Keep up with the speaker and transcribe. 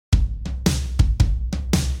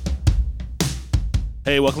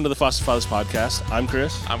Hey, welcome to the Foster Fathers Podcast. I'm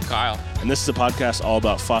Chris. I'm Kyle. And this is a podcast all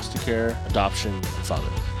about foster care, adoption, and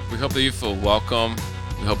fatherhood. We hope that you feel welcome.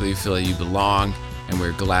 We hope that you feel that you belong. And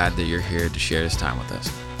we're glad that you're here to share this time with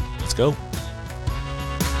us. Let's go.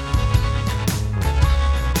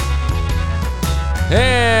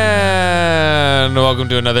 And welcome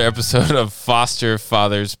to another episode of Foster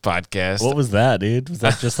Fathers Podcast. What was that, dude? Was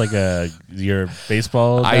that just like your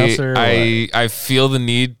baseball announcer? I feel the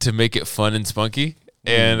need to make it fun and spunky.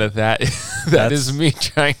 And that is me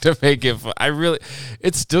trying to make it fun.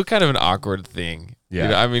 It's still kind of an awkward thing. Yeah. You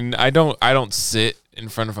know, I mean, I don't sit in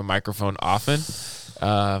front of a microphone often.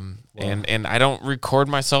 And I don't record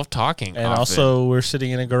myself talking And often. also, we're sitting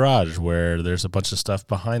in a garage where there's a bunch of stuff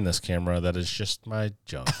behind this camera that is just my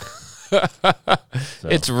junk.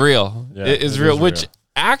 It's real. Yeah, it is real. Which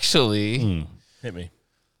actually, hit me.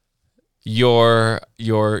 Your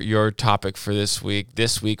topic for this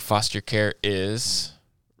week, foster care is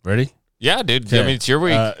Ready? Yeah, dude. Okay. I mean, it's your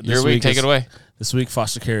week. Your week. Take it away. This week,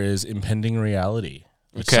 foster care is impending reality,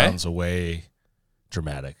 which Okay. sounds way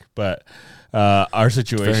dramatic, but our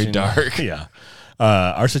situation Very dark. Yeah,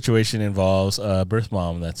 our situation involves a birth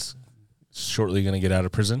mom that's shortly going to get out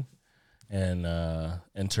of prison and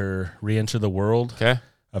re-enter the world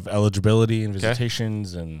of eligibility and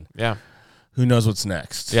visitations and who knows what's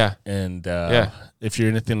next. Yeah. And if you're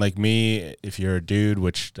anything like me, if you're a dude,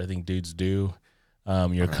 which I think dudes do,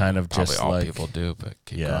 you're kind of Probably just all like people do, but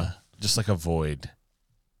keep going. just like avoid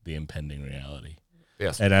the impending reality.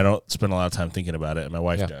 Yes. And I don't spend a lot of time thinking about it, and my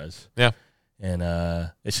wife does. Yeah. And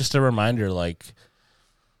it's just a reminder. Like,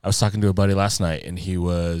 I was talking to a buddy last night, and we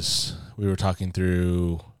were talking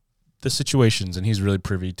through the situations, and he's really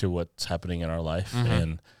privy to what's happening in our life. Mm-hmm.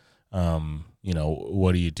 And,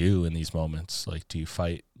 what do you do in these moments? Like, do you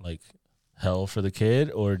fight like hell for the kid,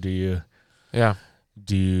 or do you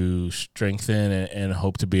strengthen and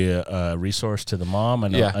hope to be a resource to the mom? I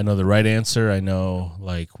know the right answer. I know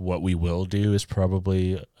like what we will do is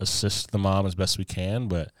probably assist the mom as best we can,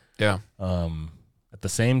 but at the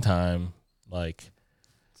same time, like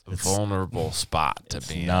it's a vulnerable spot to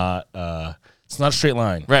be in. It's not a straight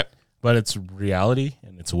line, Right. but it's reality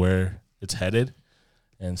and it's where it's headed.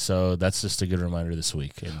 And so that's just a good reminder this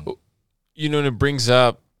week. And and it brings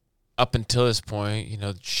up until this point,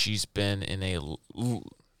 she's been in a,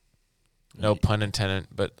 no pun intended,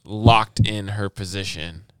 but locked in her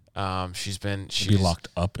position. She's locked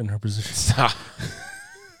up in her position. Stop.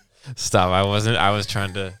 I was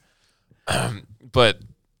trying to, but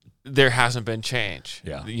there hasn't been change.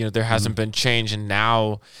 Yeah. There hasn't been change. And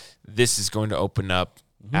now this is going to open up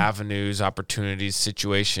avenues, opportunities,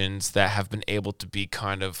 situations that have been able to be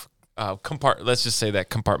kind of, let's just say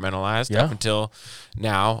that compartmentalized up until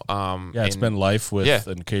now. It's been life with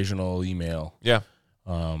an occasional email. Yeah.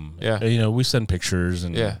 We send pictures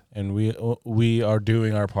and we are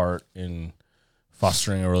doing our part in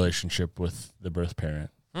fostering a relationship with the birth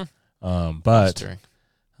parent. Fostering.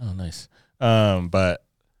 Oh, nice. But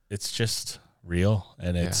it's just real,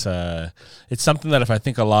 and it's something that if I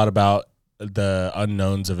think a lot about the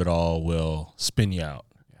unknowns of it all will spin you out.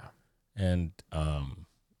 Yeah. And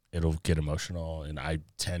it'll get emotional, and I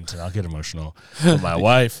tend to not get emotional. But my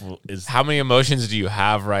wife is. How many emotions do you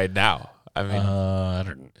have right now? I mean, I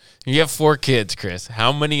don't. You have 4 kids, Chris.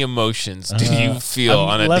 How many emotions do you feel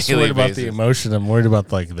on a daily basis? I'm less worried about the emotion. I'm worried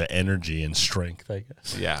about like the energy and strength, I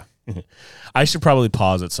guess. Yeah. I should probably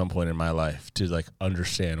pause at some point in my life to like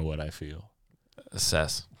understand what I feel.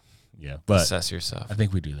 Assess. Yeah, but assess yourself. I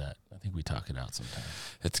think we do that. I think we talk it out sometimes.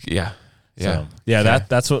 So,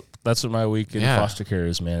 that's what my week in foster care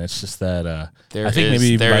is, man. It's just that I think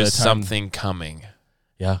maybe there by is the time, something coming.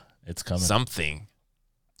 Yeah, it's coming. Something.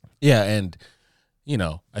 Yeah, and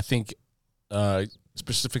I think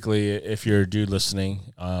specifically if you're a dude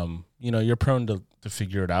listening, you're prone to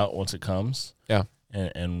figure it out once it comes. Yeah,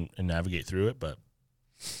 and navigate through it, but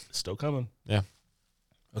it's still coming. Yeah.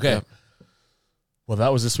 Okay. Yep. Well,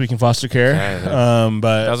 that was this week in foster care.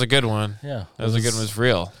 But that was a good one. Yeah, that was a good one. It's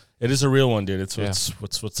real. It is a real one, dude. It's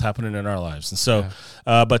what's happening in our lives. And so,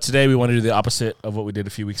 but today we want to do the opposite of what we did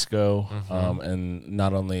a few weeks ago. And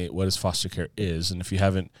not only what is foster care is, and if you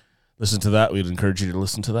haven't listened to that, we'd encourage you to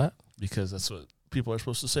listen to that because that's what people are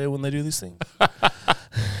supposed to say when they do these things.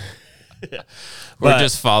 We're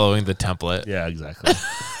just following the template. Yeah, exactly.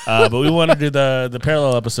 But we want to do the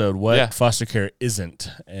parallel episode, what foster care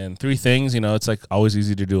isn't. And 3 things, it's like always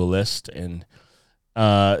easy to do a list. And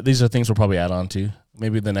these are things we'll probably add on to.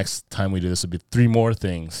 Maybe the next time we do this will be 3 more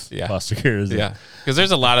things foster care isn't. Yeah, because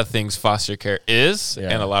there's a lot of things foster care is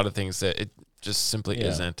and a lot of things that it just simply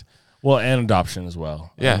isn't. Well, and adoption as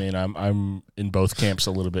well. Yeah. I mean, I'm in both camps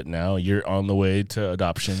a little bit now. You're on the way to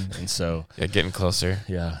adoption, and so yeah, getting closer.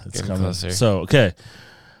 Yeah, it's getting coming. closer. So, okay.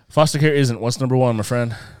 Foster care isn't. What's number one, my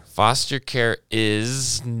friend? Foster care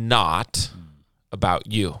is not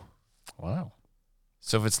about you. Wow.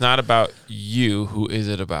 So if it's not about you, who is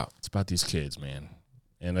it about? It's about these kids, man.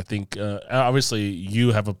 And I think, obviously,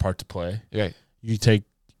 you have a part to play. Right. You take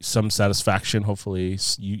some satisfaction. Hopefully,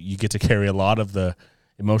 you get to carry a lot of the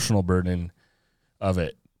emotional burden of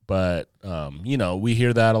it. But, we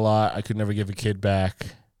hear that a lot. I could never give a kid back.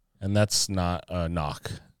 And that's not a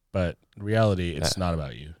knock. But in reality, it's not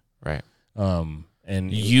about you. Right.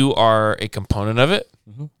 And you are a component of it.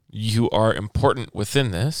 Mm-hmm. You are important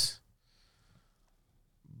within this.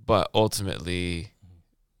 But ultimately,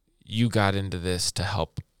 you got into this to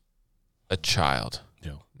help a child,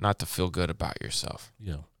 not to feel good about yourself.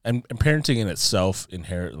 Yeah. And parenting in itself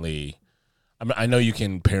inherently, I know you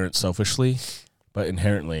can parent selfishly, but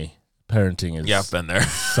inherently parenting is I've been there.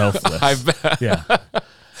 Selfless. I've been. Yeah.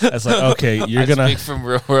 It's like, okay, you're going to speak from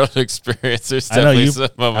real world experience. There's I know definitely some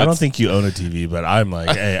moments. I don't think you own a TV, but I'm like,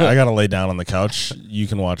 hey, I got to lay down on the couch. You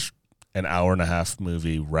can watch an hour and a half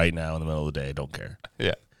movie right now in the middle of the day. Don't care.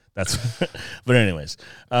 Yeah. That's, but anyways,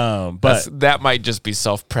 but that might just be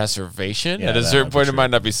self-preservation. Yeah, At a certain point, it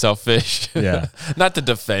might not be selfish. Yeah. Not to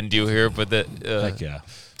defend you here, but that. Heck yeah,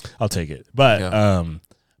 I'll take it. But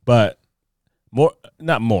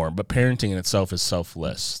not more, but parenting in itself is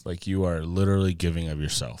selfless. Like you are literally giving of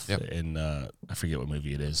yourself. Yep. And I forget what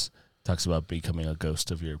movie it is. It talks about becoming a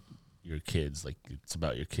ghost of your kids. Like it's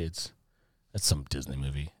about your kids. That's some Disney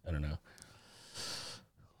movie. I don't know.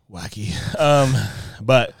 Wacky.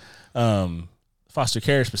 But foster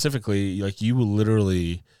care specifically, like you will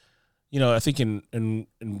literally, I think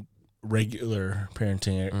in regular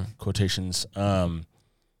parenting quotations,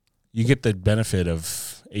 you get the benefit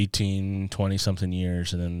of 18, 20 something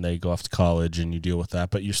years, and then they go off to college and you deal with that,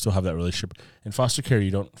 but you still have that relationship. In foster care,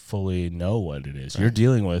 you don't fully know what it is. Right. You're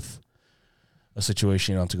dealing with a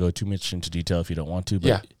situation. You don't have to go too much into detail if you don't want to,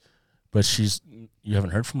 but you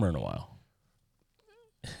haven't heard from her in a while.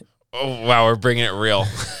 Oh, wow, we're bringing it real.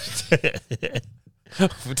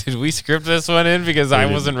 Did we script this one in? Because I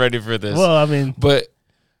wasn't ready for this. Well, I mean, but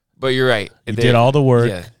you're right. You did all the work.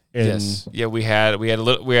 Yeah. Yes. Yeah, we had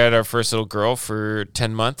our first little girl for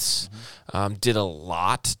 10 months. Mm-hmm. Did a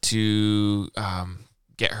lot to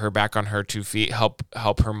get her back on her 2 feet, help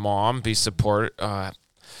her mom be support.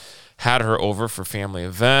 Had her over for family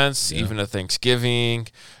events, even a Thanksgiving.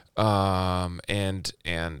 And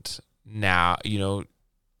now,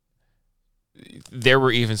 there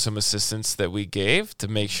were even some assistance that we gave to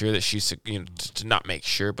make sure that she's, to not make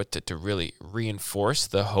sure, but to really reinforce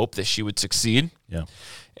the hope that she would succeed. Yeah.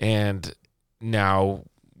 And now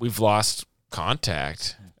we've lost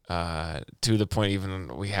contact to the point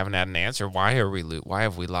even we haven't had an answer. Why have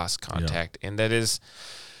we lost contact? Yeah. And it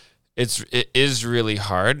is really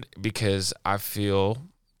hard because I feel,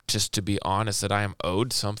 just to be honest, that I am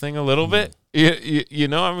owed something a little bit.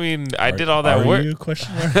 I mean, I did all that work. Are you?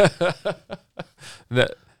 Question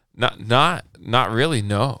mark? Not really.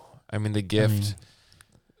 No, I mean the gift.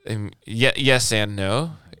 Yes and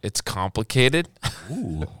no. It's complicated.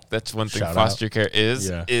 Ooh, that's one thing. Foster care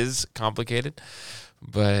is complicated,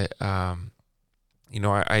 but I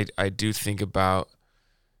do think about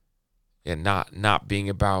not being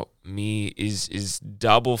about me is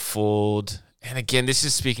double-fold. And again, this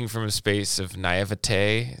is speaking from a space of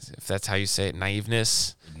naivete, if that's how you say it,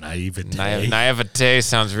 naiveness. Naivete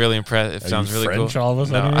sounds really impressive. It sounds really French cool. All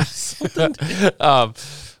of a sudden? No.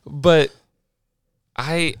 But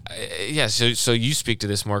so you speak to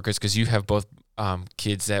this more, Chris, because you have both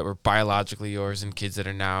kids that were biologically yours and kids that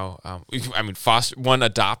are now, foster, one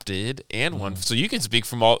adopted and one. So you can speak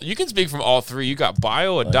from all. You can speak from all three. You got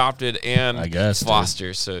bio, adopted, and I guess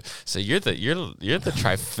foster. Dude. So you're the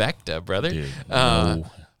trifecta, brother. Dude,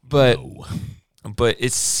 but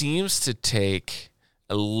it seems to take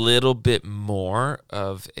a little bit more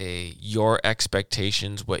of your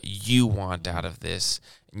expectations, what you want out of this,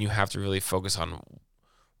 and you have to really focus on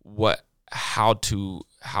how to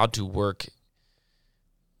work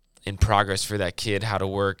in progress for that kid, how to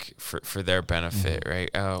work for their benefit,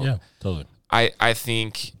 right? Yeah, totally. I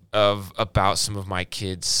think about some of my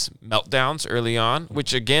kids' meltdowns early on,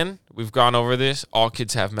 which again, we've gone over this. All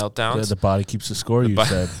kids have meltdowns. The body keeps the score, you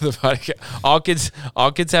said. All kids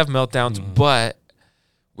have meltdowns, but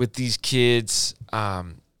with these kids,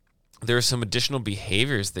 there are some additional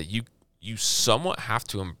behaviors that you somewhat have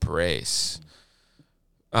to embrace,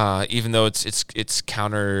 even though it's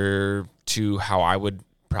counter to how I would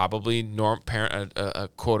probably parent a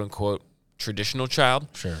quote unquote traditional child.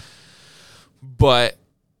 Sure. But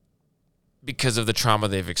because of the trauma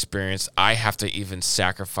they've experienced, I have to even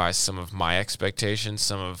sacrifice some of my expectations,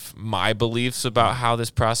 some of my beliefs about how this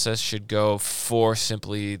process should go for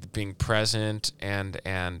simply being present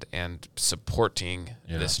and supporting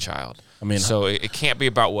this child. I mean, so it can't be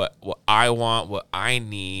about what I want, what I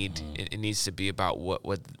need. It needs to be about what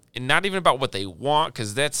and not even about what they want,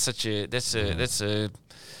 because that's up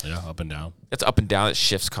and down. That's up and down. It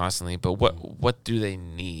shifts constantly. But what do they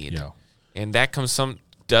need? Yeah. And that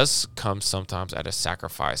does come sometimes at a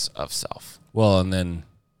sacrifice of self. Well, and then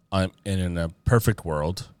in a perfect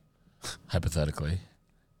world, hypothetically.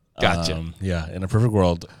 Gotcha. In a perfect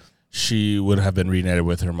world, she would have been reunited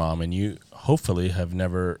with her mom, and you hopefully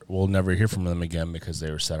will never hear from them again because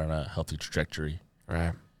they were set on a healthy trajectory.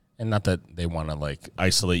 Right. And not that they want to like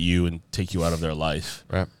isolate you and take you out of their life.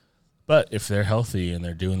 Right. But if they're healthy and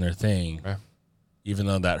they're doing their thing, right, even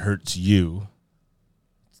though that hurts you,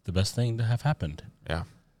 it's the best thing to have happened. Yeah.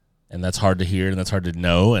 And that's hard to hear and that's hard to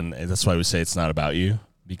know. And that's why we say it's not about you,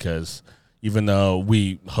 because even though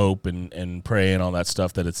we hope and pray and all that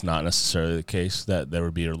stuff that it's not necessarily the case, that there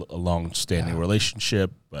would be a long-standing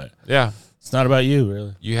relationship. But it's not about you,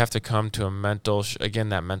 really. You have to come to a mental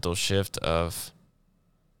shift of,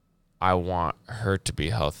 I want her to be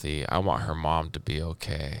healthy. I want her mom to be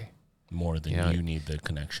okay. More than you need the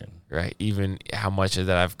connection. Right. Even how much of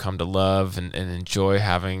that I've come to love and enjoy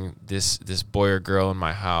having this boy or girl in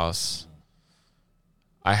my house,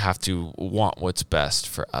 I have to want what's best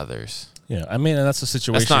for others. Yeah. I mean, and that's a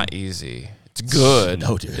situation. That's not easy. It's good.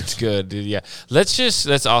 No, dude. It's good, dude. Yeah.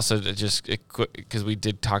 Let's also just, because we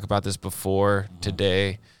did talk about this before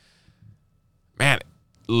today. Man,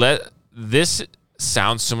 this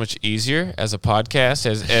sounds so much easier as a podcast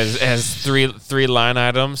as three line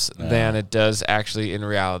items than it does actually in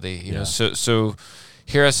reality. You know, so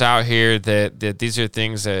hear us out here that these are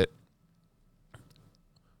things that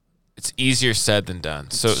it's easier said than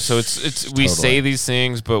done. So it's we say these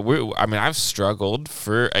things, but I've struggled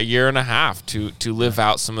for a year and a half to live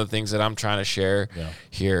out some of the things that I'm trying to share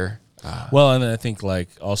here. Well, and I think like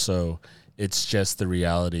also it's just the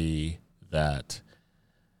reality that,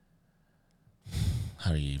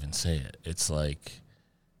 how do you even say it? It's like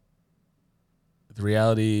the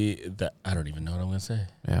reality that I don't even know what I'm going to say.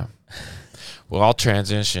 Yeah. Well, I'll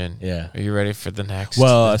transition. Yeah. Are you ready for the next?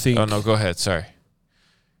 Well, I think. Oh, no, go ahead. Sorry.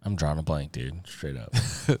 I'm drawing a blank, dude. Straight up.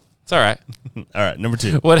 It's all right. All right. Number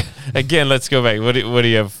 2. Again, let's go back. What do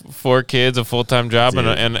you have? 4 kids, a full-time job,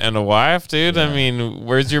 and a wife, dude? Yeah. I mean,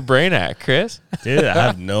 where's your brain at, Chris? Dude, I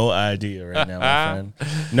have no idea right now, my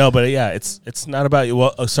friend. No, but yeah, it's not about you.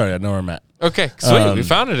 Well, sorry, I know where I'm at. Okay, sweet. We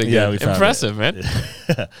found it again. Yeah, we found Impressive, man.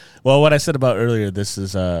 Well, what I said about earlier, this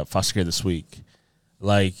is foster care this week.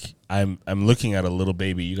 Like, I'm looking at a little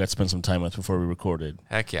baby you got to spend some time with before we recorded.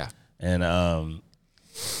 Heck yeah. And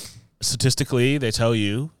statistically, they tell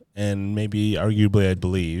you, and maybe arguably I'd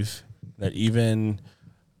believe, that even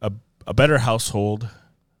a better household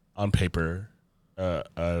on paper,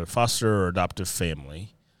 a foster or adoptive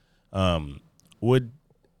family, would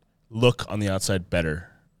look on the outside better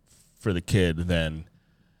for the kid than,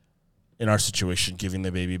 in our situation, giving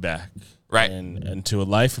the baby back. Right. And to a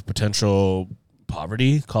life of potential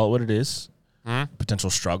poverty, call it what it is, potential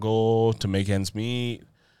struggle to make ends meet,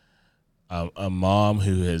 a mom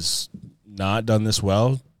who has not done this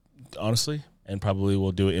well, honestly, and probably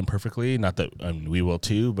will do it imperfectly. Not that we will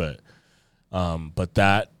too, but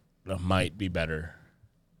that might be better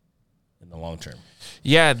in the long term.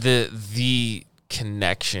 Yeah, the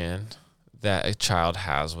connection that a child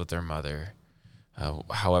has with their mother,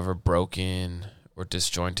 however broken or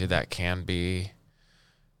disjointed that can be.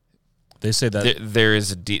 They say that there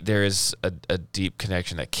is a deep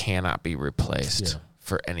connection that cannot be replaced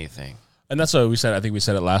for anything. And that's what we said. I think we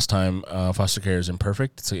said it last time. Foster care is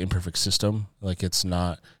imperfect. It's an imperfect system. Like it's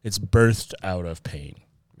birthed out of pain.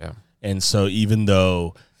 Yeah. And so even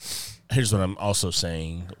though, here's what I'm also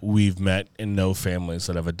saying, we've met and know families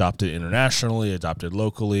that have adopted internationally, adopted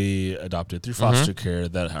locally, adopted through foster care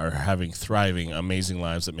that are having thriving, amazing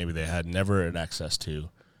lives that maybe they had never had access to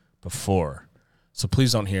before. So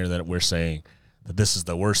please don't hear that we're saying that this is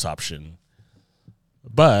the worst option.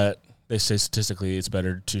 But they say statistically it's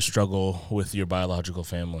better to struggle with your biological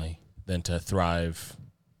family than to thrive,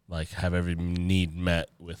 like have every need met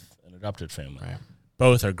with an adopted family. Right.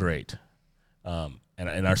 Both are great. And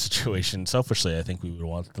in our situation, selfishly, I think we would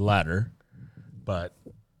want the latter, but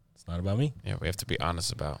it's not about me. Yeah, we have to be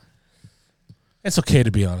honest about. It's okay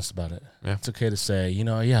to be honest about it. Yeah. It's okay to say,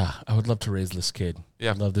 I would love to raise this kid.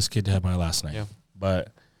 Yeah. I'd love this kid to have my last name. Yeah.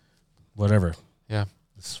 But whatever. Yeah.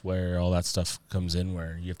 This is where all that stuff comes in,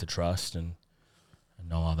 where you have to trust and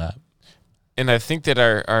know all that. And I think that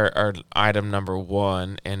our item number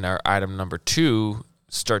 1 and our item number 2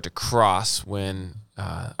 start to cross when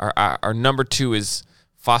our number 2 is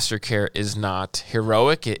foster care is not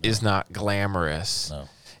heroic. It is not glamorous. No.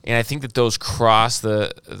 And I think that those cross,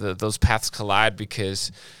 those paths collide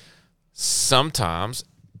because sometimes,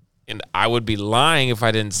 and I would be lying if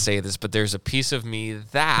I didn't say this, but there's a piece of me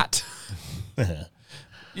that...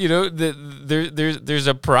 there's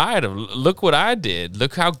a pride of, look what I did.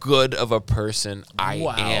 Look how good of a person I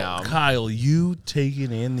am. Kyle, you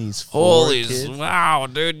taking in these 4 kids? Wow,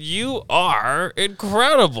 dude, you are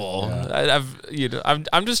incredible. Yeah.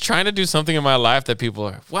 I'm just trying to do something in my life that people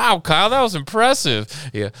are, wow, Kyle, that was impressive.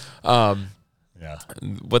 Yeah.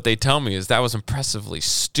 What they tell me is that was impressively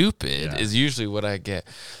stupid is usually what I get.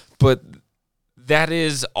 But that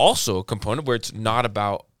is also a component where it's not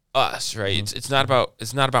about us, right? Mm-hmm. It's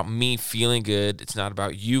not about me feeling good. It's not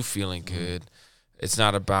about you feeling good. It's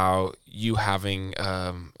not about you having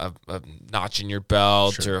a notch in your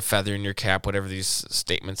belt or a feather in your cap, whatever these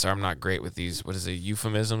statements are. I'm not great with these. What is it,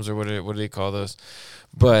 euphemisms or what do they call those?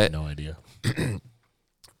 But no idea.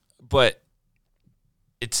 But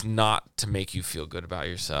it's not to make you feel good about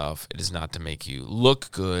yourself. It is not to make you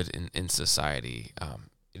look good in society.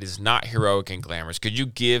 It is not heroic and glamorous. Could you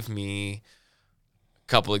give me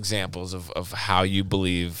couple examples of how you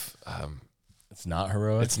believe it's not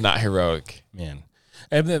heroic? It's not heroic. Man.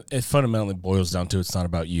 And it fundamentally boils down to it's not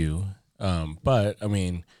about you. But, I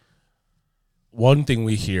mean, one thing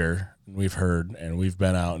we hear, we've heard, and we've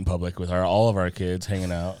been out in public with all of our kids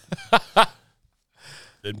hanging out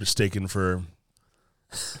and mistaken for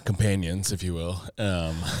companions, if you will,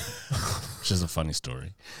 which is a funny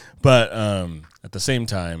story. But at the same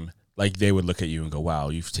time, like, they would look at you and go, wow,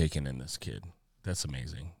 you've taken in this kid. That's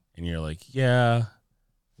amazing. And you're like, yeah,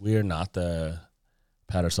 we're not the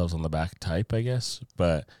pat ourselves on the back type, I guess.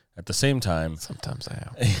 But at the same time. Sometimes I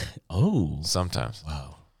am. Oh. Sometimes.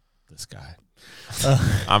 Wow. This guy.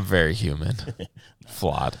 I'm very human.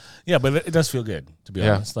 Flawed. Yeah, but it does feel good, to be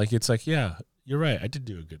honest. Like, it's like, yeah, you're right. I did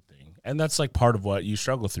do a good thing. And that's like part of what you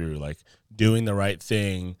struggle through, like doing the right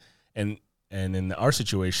thing. And in our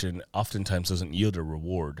situation, oftentimes doesn't yield a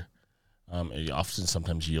reward. It often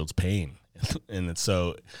sometimes yields pain. And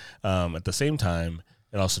so at the same time,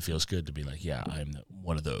 it also feels good to be like, yeah, I'm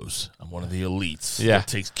one of those. I'm one of the elites that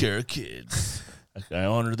takes care of kids. I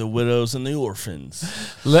honor the widows and the orphans.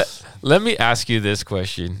 Let me ask you this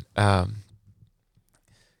question. Because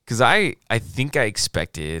I think I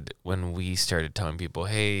expected when we started telling people,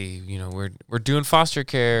 hey, we're doing foster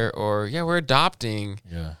care or, we're adopting.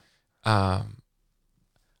 Yeah. I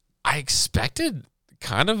expected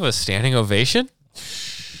kind of a standing ovation.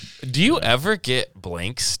 Do you ever get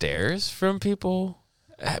blank stares from people?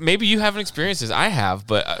 Maybe you haven't experienced this. I have,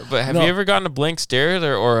 but have you ever gotten a blank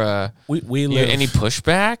stare or any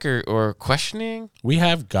pushback or questioning? We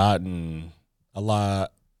have gotten a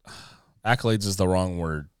lot. Accolades is the wrong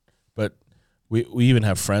word, but we even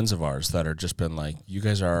have friends of ours that are just been like, you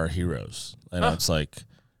guys are our heroes. And it's like,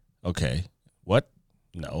 okay, what?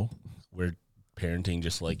 No, we're parenting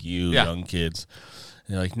just like you, young kids.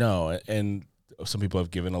 And you're like, no. And some people have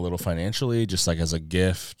given a little financially, just like as a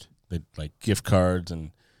gift, like gift cards and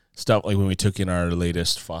stuff. Like when we took in our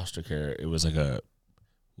latest foster care, it was like a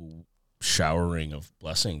showering of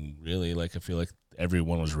blessing, really. Like I feel like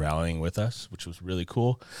everyone was rallying with us, which was really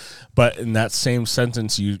cool. But in that same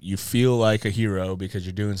sentence, you feel like a hero because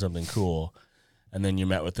you're doing something cool, and then you're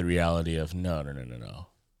met with the reality of no.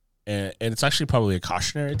 And it's actually probably a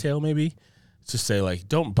cautionary tale, maybe, to say like,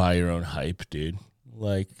 don't buy your own hype, dude.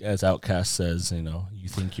 Like, as Outcast says, you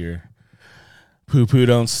think your poo-poo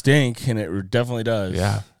don't stink, and it definitely does.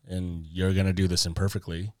 Yeah. And you're going to do this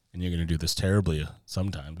imperfectly, and you're going to do this terribly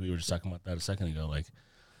sometimes. We were just talking about that a second ago. Like,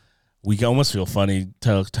 we almost feel funny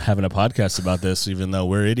to having a podcast about this, even though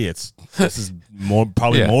we're idiots. This is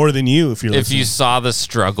probably more than you if you're listening. If you saw the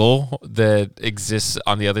struggle that exists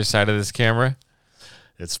on the other side of this camera.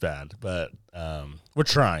 It's bad, but we're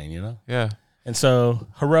trying, Yeah. And so,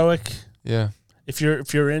 heroic. Yeah. If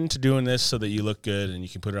you're into doing this so that you look good and you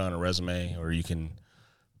can put it on a resume, or you can,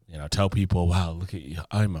 tell people, wow, look at you,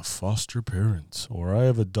 I'm a foster parent, or I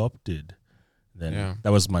have adopted, then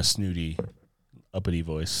that was my snooty, uppity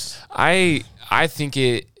voice. I think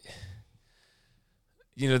it,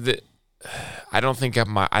 I don't think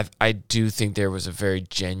I do think there was a very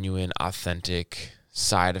genuine, authentic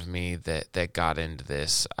side of me that got into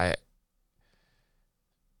this.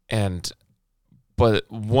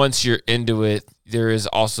 But once you're into it, there is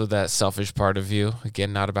also that selfish part of you,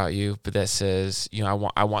 again, not about you, but that says,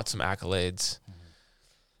 I want some accolades.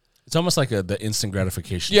 It's almost like the instant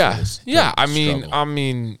gratification. Yeah. Yeah. I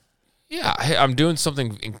mean, Yeah, hey, I'm doing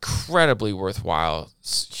something incredibly worthwhile,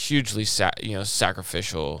 hugely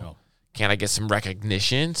sacrificial. Oh. Can I get some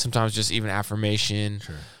recognition? Sometimes just even affirmation.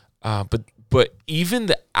 Sure. But even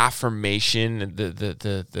the affirmation,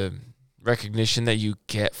 the recognition that you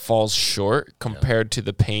get falls short compared to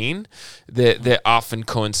the pain that often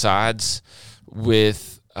coincides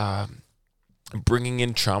with bringing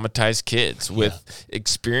in traumatized kids, with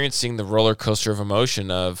experiencing the roller coaster of emotion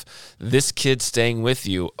of this kid staying with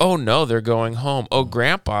you. Oh no, they're going home. Oh,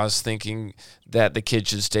 grandpa's thinking that the kid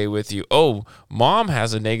should stay with you. Oh, mom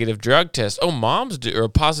has a negative drug test. Oh, or a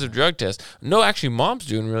positive drug test. No, actually, mom's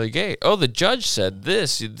doing really great. Oh, the judge said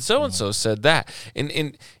this. So and so said that.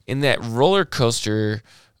 And in that roller coaster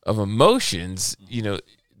of emotions,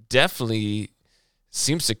 definitely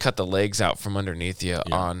seems to cut the legs out from underneath you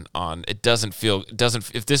on it doesn't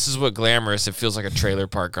if this is what glamorous, it feels like a trailer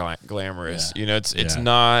park glamorous. It's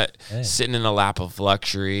not sitting in a lap of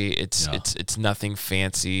luxury. It's nothing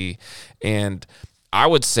fancy. And I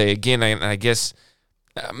would say again, I guess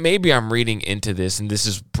maybe I'm reading into this, and this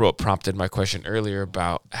is what prompted my question earlier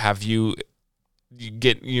about have you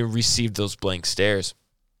received those blank stares,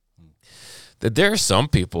 that there are some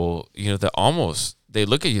people, that almost they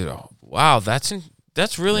look at you and go, wow, that's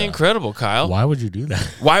really incredible, Kyle. Why would you do that?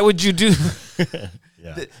 Why would you do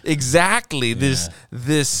exactly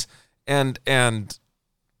this and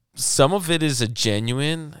some of it is a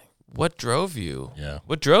genuine what drove you? Yeah.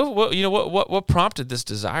 What prompted this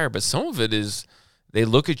desire? But some of it is they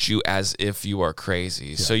look at you as if you are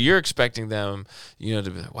crazy. Yeah. So you're expecting them, to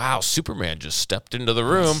be like, wow, Superman just stepped into the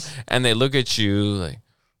room, and they look at you like,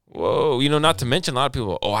 whoa, not to mention a lot of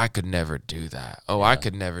people, oh, I could never do that. Oh, I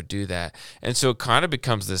could never do that. And so it kind of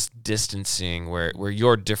becomes this distancing where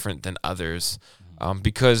you're different than others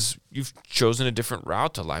because you've chosen a different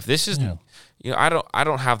route to life. This is, I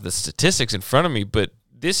don't have the statistics in front of me, but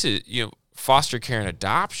this is, foster care and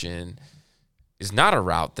adoption is not a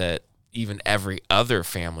route that even every other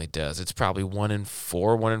family does. It's probably 1 in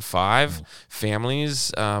 4, 1 in 5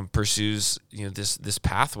 families pursues this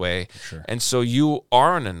pathway. Sure. And so you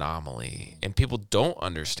are an anomaly, and people don't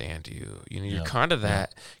understand you. You're kind of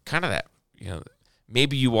that.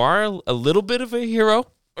 Maybe you are a little bit of a hero.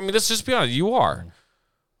 I mean, let's just be honest. You are,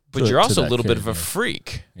 but you're also a little bit of a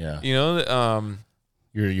freak. Yeah. You're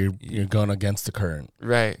going against the current.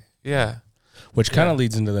 Right. Yeah. Which kind of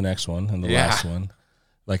leads into the next one and the last one.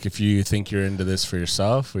 Like, if you think you're into this for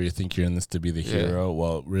yourself or you think you're in this to be the hero,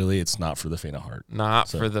 well, really, it's not for the faint of heart. Not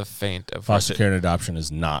for the faint of heart. Foster care and adoption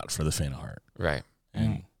is not for the faint of heart. Right.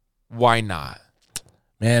 And why not?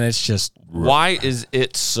 Man, it's just... Why is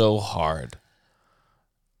it so hard?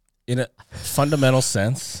 In a fundamental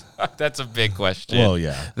sense. That's a big question. Well,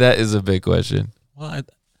 yeah. That is a big question. Well,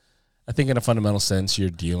 I think in a fundamental sense,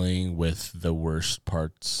 you're dealing with the worst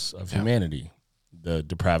parts of humanity, the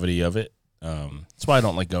depravity of it. That's why I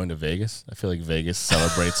don't like going to Vegas. I feel like Vegas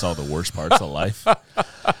celebrates all the worst parts of life.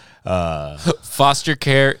 Foster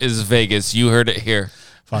care is Vegas. You heard it here.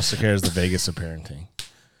 Foster care is the Vegas of parenting.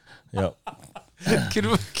 Yep. Can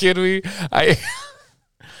we?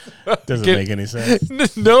 Doesn't make any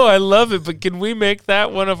sense. No, I love it. But can we make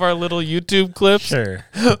that one of our little YouTube clips? Sure.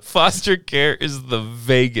 Foster care is the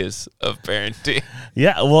Vegas of parenting.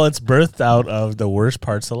 Yeah. Well, it's birthed out of the worst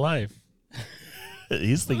parts of life.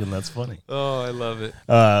 He's thinking that's funny. Oh, I love it.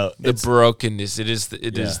 The brokenness. It is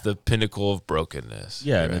the pinnacle of brokenness.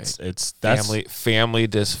 Yeah, right? And it's family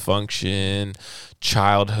dysfunction,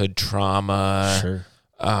 childhood trauma. Sure.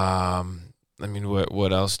 I mean,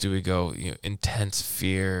 what else do we go? Intense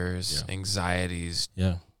fears, anxieties.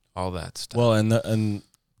 Yeah, all that stuff. Well, and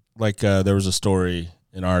there was a story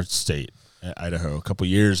in our state, Idaho, a couple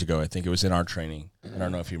years ago. I think it was in our training. I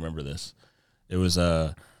don't know if you remember this.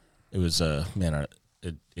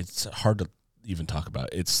 It's hard to even talk about.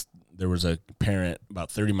 There was a parent about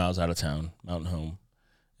 30 miles out of town, mountain home,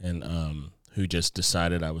 and who just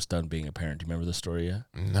decided I was done being a parent. Do you remember this story yet?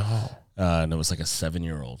 No. And it was like a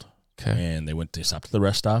 7-year-old. Okay. And they stopped at the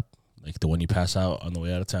rest stop, like the one you pass out on the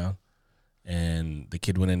way out of town, and the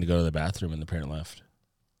kid went in to go to the bathroom, and the parent left.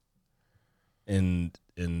 And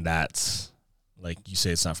that's, like you say,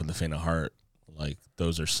 it's not for the faint of heart. Like,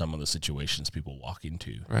 those are some of the situations people walk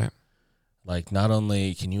into. Right. Like, not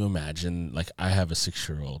only can you imagine, like, I have a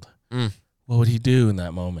 6-year-old. What would he do in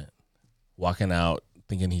that moment? Walking out,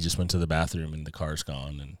 thinking he just went to the bathroom and the car's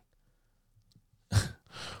gone. And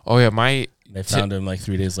oh, yeah, they found him like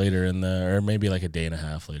 3 days later or maybe like a day and a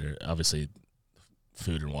half later. Obviously,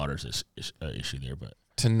 food and water is an issue there. But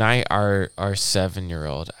tonight, our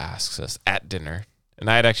 7-year-old asks us at dinner, and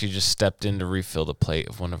I had actually just stepped in to refill the plate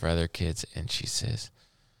of one of our other kids, and she says,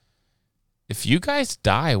 if you guys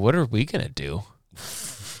die, what are we going to do?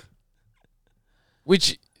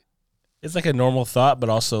 Which it's like a normal thought, but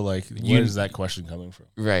also like, where is that question coming from?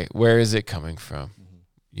 Right. Where is it coming from?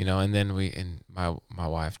 You know, and then my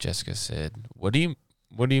wife, Jessica, said, what do you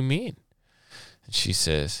mean? And she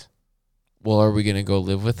says, well, are we going to go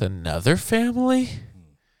live with another family?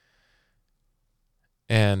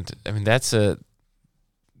 And I mean, that's a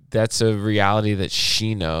reality that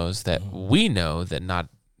she knows, that we know, that not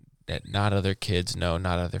other kids know,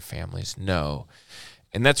 not other families know.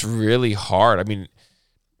 And that's really hard. I mean,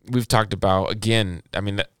 we've talked about, again, I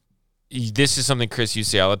mean, this is something, Chris, you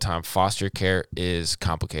say all the time. Foster care is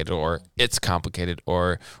complicated, or it's complicated,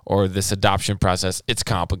 or this adoption process, it's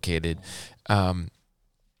complicated. And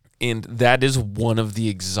that is one of the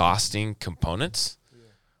exhausting components,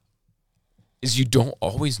 is you don't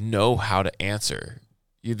always know how to answer.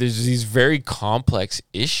 There's these very complex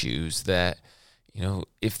issues that, you know,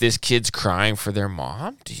 if this kid's crying for their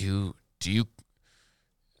mom, do you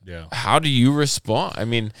how do you respond? I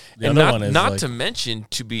mean, and not to mention,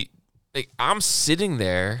 to be like, I'm sitting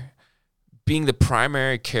there being the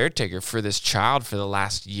primary caretaker for this child for the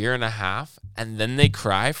last year and a half, and then they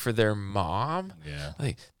cry for their mom. Yeah,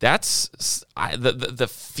 like that's the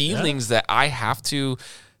feelings that I have to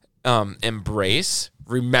embrace.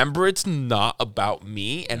 Remember, it's not about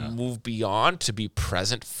me, and move beyond to be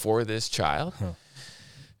present for this child.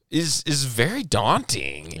 Is very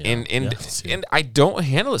daunting, and I don't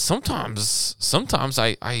handle it. Sometimes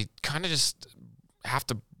I kind of just have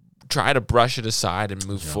to try to brush it aside and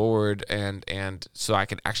move forward, and so I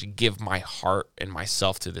can actually give my heart and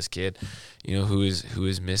myself to this kid, you know, who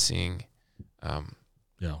is missing, you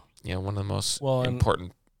know, one of the most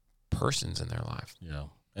important persons in their life. Yeah,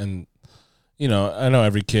 and you know, I know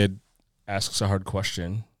every kid asks a hard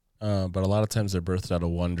question, but a lot of times they're birthed out of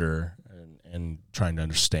wonder and trying to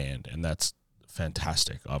understand, and that's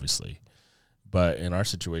fantastic, obviously. But in our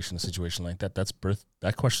situation, a situation like that,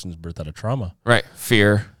 that question is birthed out of trauma, right?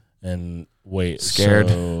 Fear and scared.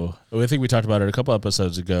 So I think we talked about it a couple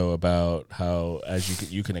episodes ago about how,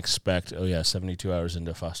 as you can expect, 72 hours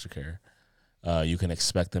into foster care, you can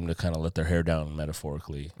expect them to kind of let their hair down,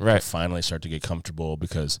 metaphorically, right? Finally start to get comfortable,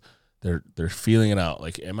 because they're feeling it out.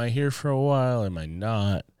 Like, am I here for a while? Am I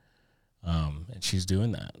not? And she's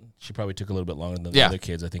doing that. She probably took a little bit longer than the other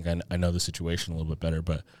kids. I think I know the situation a little bit better,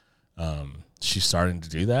 but she's starting to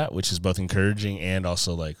do that, which is both encouraging and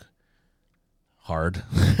also like hard.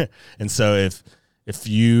 And so if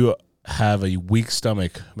you have a weak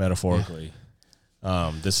stomach, metaphorically,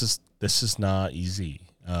 this is not easy.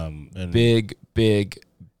 And big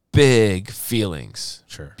feelings.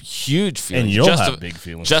 Sure. Huge feelings. And you'll have big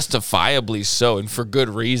feelings. Justifiably so, and for good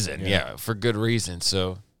reason. Yeah, for good reason.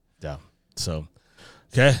 So yeah. So,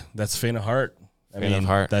 okay, that's faint of heart. Faint of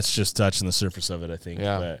heart. That's just touching the surface of it, I think.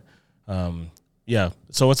 Yeah. But,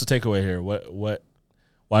 So what's the takeaway here?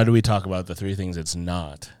 Why do we talk about the three things it's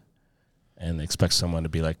not, and expect someone to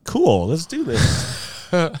be like, cool, let's do this?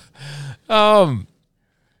 I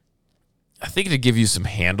think to give you some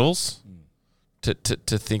handles to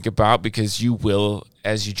think about, because you will,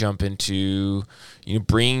 as you jump into, you know,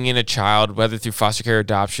 bringing in a child, whether through foster care or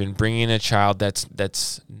adoption, bringing in a child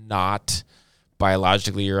that's not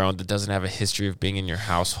biologically your own, that doesn't have a history of being in your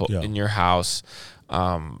household, in your house,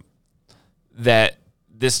 that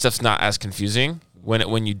this stuff's not as confusing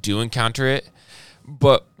when you do encounter it.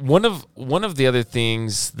 But one of the other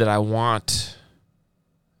things that I want,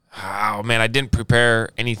 I didn't prepare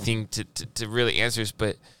anything to really answer this,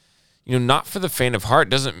 but you know, not for the faint of heart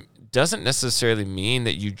doesn't necessarily mean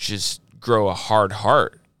that you just grow a hard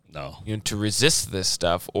heart. No, you know, to resist this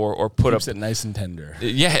stuff or put Keeps it nice and tender.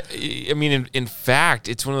 Yeah, I mean, in fact,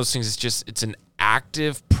 it's one of those things. It's an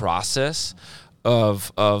active process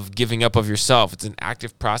of giving up of yourself. It's an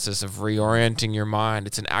active process of reorienting your mind.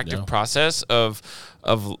 It's an active process of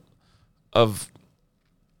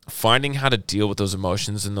finding how to deal with those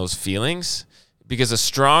emotions and those feelings. Because a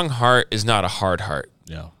strong heart is not a hard heart.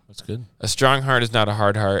 Yeah, that's good. A strong heart is not a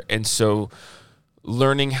hard heart, and so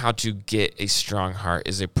learning how to get a strong heart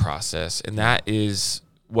is a process, and that is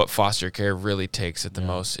what foster care really takes at the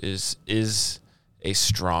most is a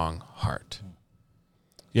strong heart.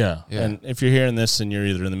 Yeah. And if you're hearing this and you're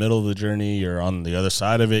either in the middle of the journey, you're on the other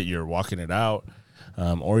side of it, you're walking it out,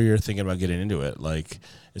 or you're thinking about getting into it, like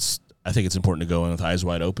I think it's important to go in with eyes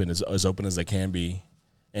wide open, as open as they can be.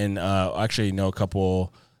 And I actually know a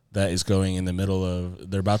couple that is going in the middle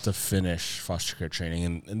of, they're about to finish foster care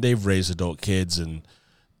training, and they've raised adult kids, and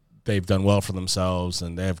they've done well for themselves,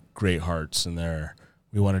 and they have great hearts, and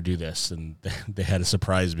we want to do this, and they had a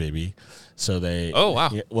surprise baby. So they, oh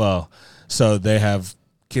wow, so they have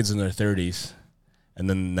kids in their 30s, and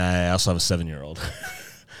then I also have a 7-year-old.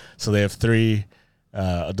 So they have 3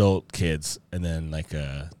 adult kids and then like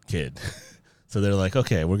a kid. So they're like,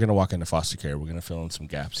 okay, we're gonna walk into foster care. We're gonna fill in some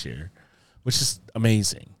gaps here, which is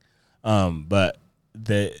amazing. But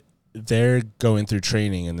they're going through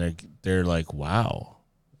training, and they're like, wow,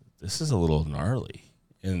 this is a little gnarly,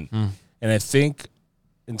 and I think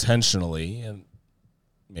intentionally, and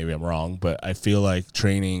maybe I'm wrong, but I feel like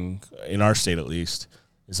training in our state at least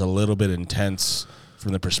is a little bit intense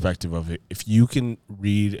from the perspective of if you can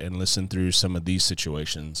read and listen through some of these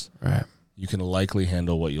situations, right, you can likely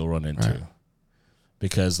handle what you'll run into. Right.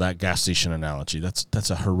 Because that gas station analogy, that's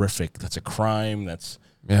a horrific, that's a crime, that's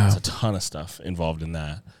a ton of stuff involved in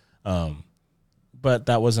that. But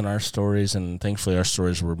that wasn't our stories, and thankfully our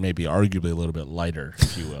stories were maybe arguably a little bit lighter,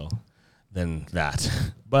 if you will, than that.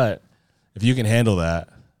 But if you can handle that,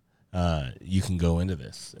 you can go into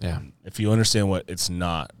this. Yeah. And if you understand what it's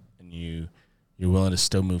not, and you're willing to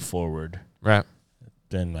still move forward, right,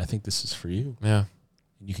 then I think this is for you. Yeah.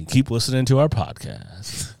 You can keep listening to our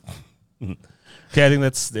podcast. Okay, I think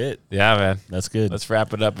that's it. Yeah, man. That's good. Let's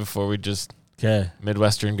wrap it up before we just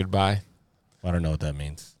Midwestern goodbye. I don't know what that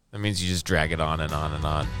means. That means you just drag it on and on and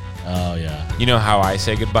on. Oh, yeah. You know how I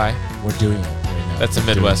say goodbye? We're doing it right now. That's a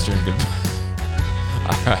Midwestern goodbye.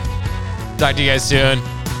 All right. Talk to you guys soon.